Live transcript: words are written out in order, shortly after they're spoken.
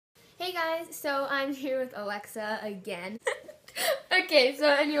Hey guys, so I'm here with Alexa again. Okay, so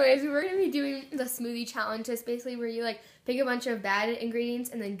anyways, we're going to be doing the smoothie challenge. It's basically where you like pick a bunch of bad ingredients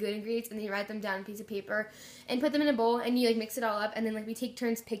and then good ingredients and then you write them down on a piece of paper and put them in a bowl and you like mix it all up and then like we take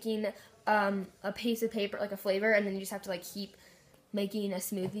turns picking a piece of paper, like a flavor, and then you just have to like keep making a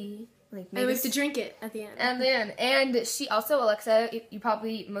smoothie. Like, and we have to drink it at the end. And she also, Alexa, you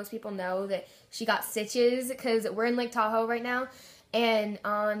probably, most people know that she got stitches because we're in Lake Tahoe right now. And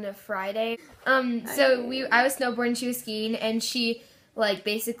on Friday, I was snowboarding, she was skiing, and she, like,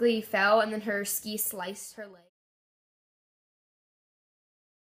 basically fell, and then her ski sliced her leg.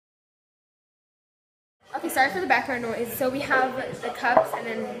 Okay, sorry for the background noise. So we have the cups, and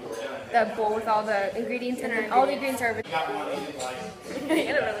then the bowl with all the ingredients, and then all the ingredients are over there. I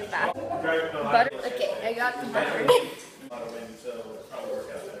get it really fast. Butter. Okay, I got the butter.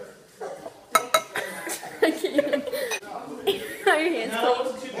 I can't. Are your hands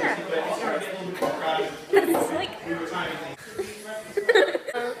cold? Yeah. It's like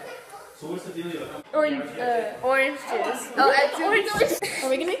orange juice. Oh, add orange juice. Are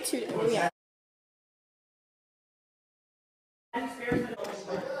we gonna make two? Oh yeah.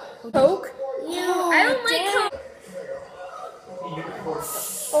 Coke? I don't like Coke.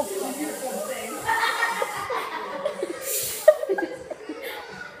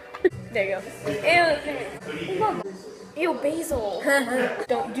 There you go. Ew, basil.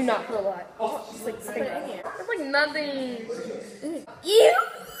 Do not put a lot. Just like put it in here. It's like nothing. Ew!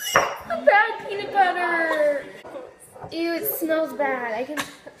 Bad peanut butter. Ew, it smells bad. I can.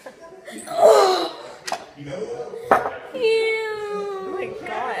 Oh. Ew. Oh my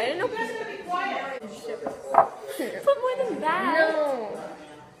god, I didn't know put more than that. No.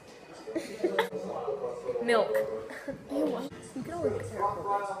 Milk. Ew. You can always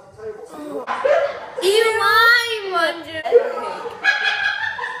Ew, lime!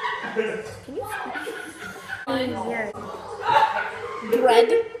 Can you Yeah.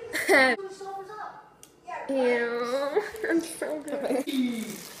 bread? Ew. I'm so good.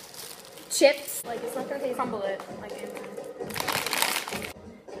 Chips. Like it's not gonna taste crumble it like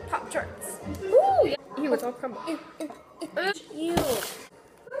Pop-Tarts. Ooh, yeah. Ew, it's all crumbled. Ew.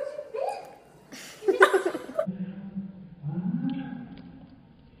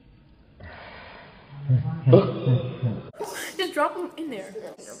 Just drop them in there.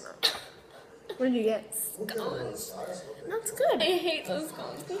 What did you get? Scones. That's good. I hate those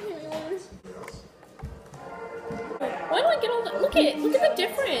scones. Can you give me one? Why do I get all that? Look at the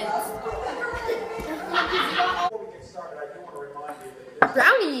difference.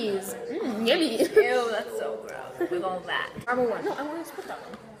 Brownies. Yummy. Ew, that's so gross. With all that. Number one. No, I want to split that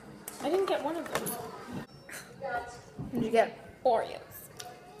one. I didn't get one of them. What did you get? Oreos.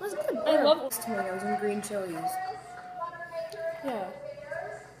 That's good. I love tomatoes and green chilies. Yeah.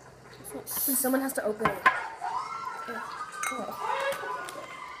 And someone has to open it.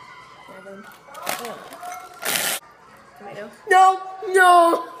 Tomato. No!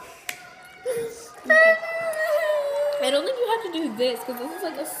 No! I don't think you have to do this because this is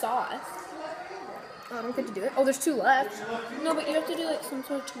like a sauce. Oh, I don't get to do it. Oh, there's two left. No, but you have to do like some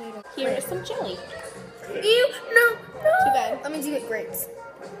sort of tomato. Here is some jelly. Ew! No! No! Too bad. That means you get grapes.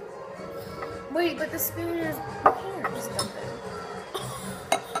 Wait, but the spoon is here. Just dump it.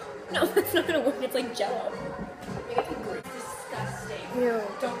 No, that's not gonna work. It's like Jello. Disgusting. Ew.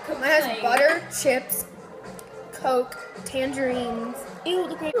 Don't cook. Mine has butter, chips, Coke, tangerines. Ew,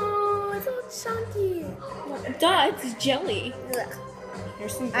 the grape. Oh, it's all chunky. Duh, it's jelly. Ugh.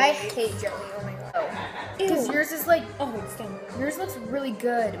 Here's some. I hate jelly. Oh my god. Because yours is like. Oh, it's done. Yours looks really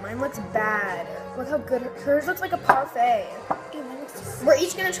good. Mine looks bad. Look how good hers looks like a parfait. Ew, mine looks disgusting. We're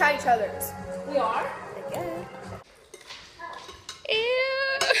each gonna try each other's. We are? I guess.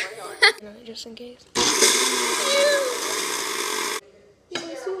 No, just in case.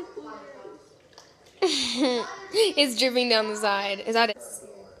 It's dripping down the side. Is that it?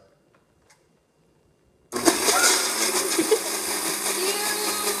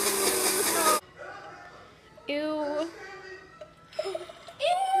 Ew.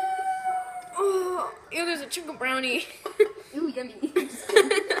 Oh, ew, there's a chocolate brownie. Ew, yummy.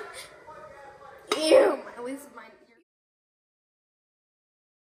 Ew, at least mine.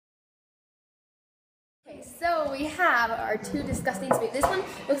 Okay, so we have our two disgusting sweet. This one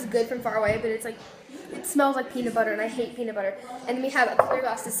looks good from far away, but it's like, it smells like peanut butter, and I hate peanut butter. And then we have a clear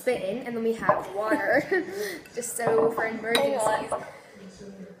glass to spit in, and then we have water, just so for emergencies. I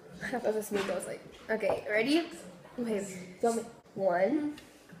thought that was smooth. I was like, okay, ready? Okay, film it. 1,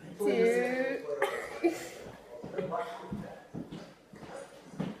 2.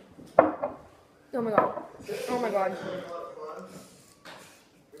 Oh my god. Oh my god.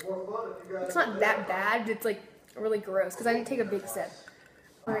 It's not that bad, it's like really gross because I didn't take a big sip.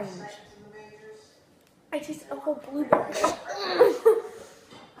 Orange. I tasted a whole blueberry.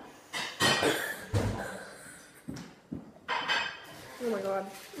 Oh my god.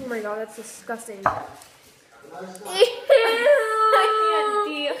 Oh my god, that's disgusting. Ew! I can't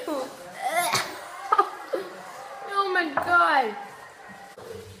deal. Oh my god.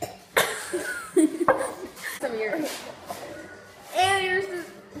 Some of yours. And yours is...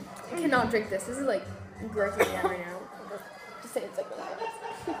 I cannot drink this. This is like grossing me out right now. Just say it's like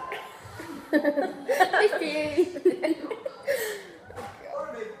I can't.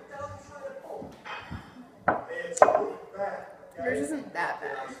 Yours isn't that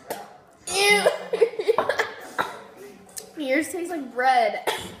bad. Ew! Yours tastes like bread.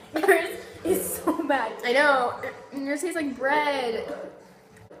 Yours is so bad. I know. Yours tastes like bread.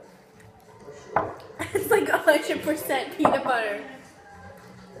 It's like 100% peanut butter.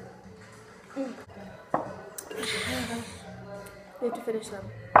 We have to finish them.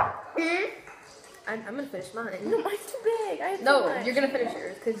 I'm gonna finish mine. No, mine's too big. I have No, too much. you're gonna finish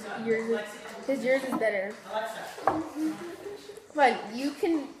yours because yours is better. But you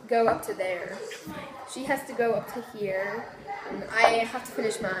can go up to there. She has to go up to here, and I have to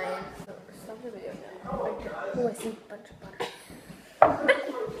finish mine. Stop the video now. Oh, I see a bunch of butter.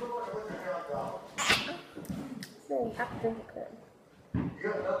 No, you have to drink it good.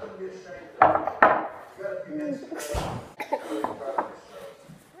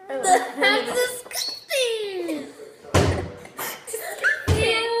 That's disgusting!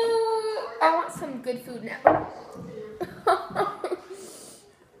 Ew! I want some good food now. I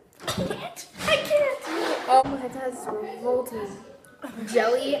can't! Oh my god, that's revolting.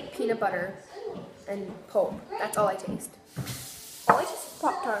 Jelly, peanut butter, and pulp. That's all I taste. All I taste is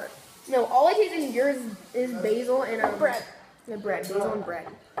Pop-Tart. No, all I taste in yours is basil and Bread. The bread, basil and bread.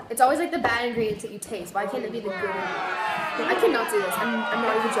 It's always like the bad ingredients that you taste. Why can't it be the good ingredients? No, I cannot do this. I'm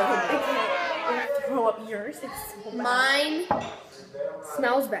not even joking. I can't. I have to throw up yours. It's so bad. Mine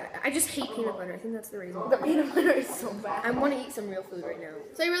smells bad. I just hate peanut butter. I think that's the reason. The peanut butter is so bad. I want to eat some real food right now.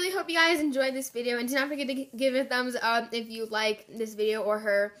 So I really hope you guys enjoyed this video. And do not forget to give it a thumbs up if you like this video or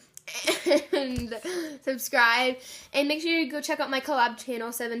her. And subscribe. And make sure you go check out my collab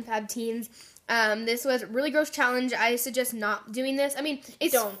channel, 7 Fab Teens. This was a really gross challenge. I suggest not doing this. I mean,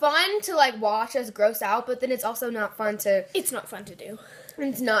 it's fun to like watch us gross out, but then it's also not fun to... It's not fun to do.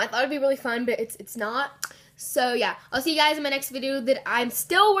 It's not. I thought it'd be really fun, but it's not. So yeah, I'll see you guys in my next video that I'm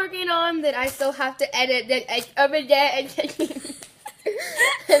still working on, that I still have to edit, that over there,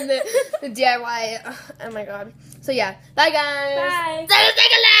 and the DIY. Oh my god. So yeah, bye guys. Bye.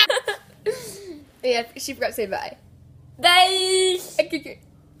 Yeah, she forgot to say bye. Bye.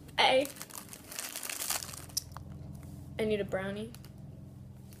 Bye. I need a brownie.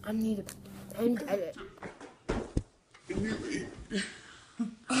 I need to end edit.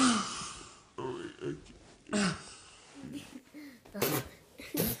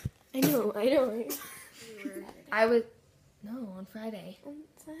 I know. I was on Friday. On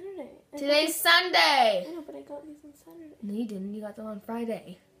Saturday. Today's Sunday. I know, but I got these on Saturday. No, you didn't. You got them on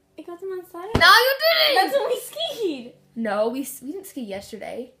Friday. I got them on Saturday. No, you didn't. That's when we skied. No, we didn't ski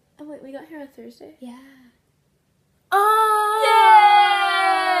yesterday. Oh wait, we got here on Thursday. Yeah. Oh.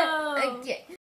 Yeah.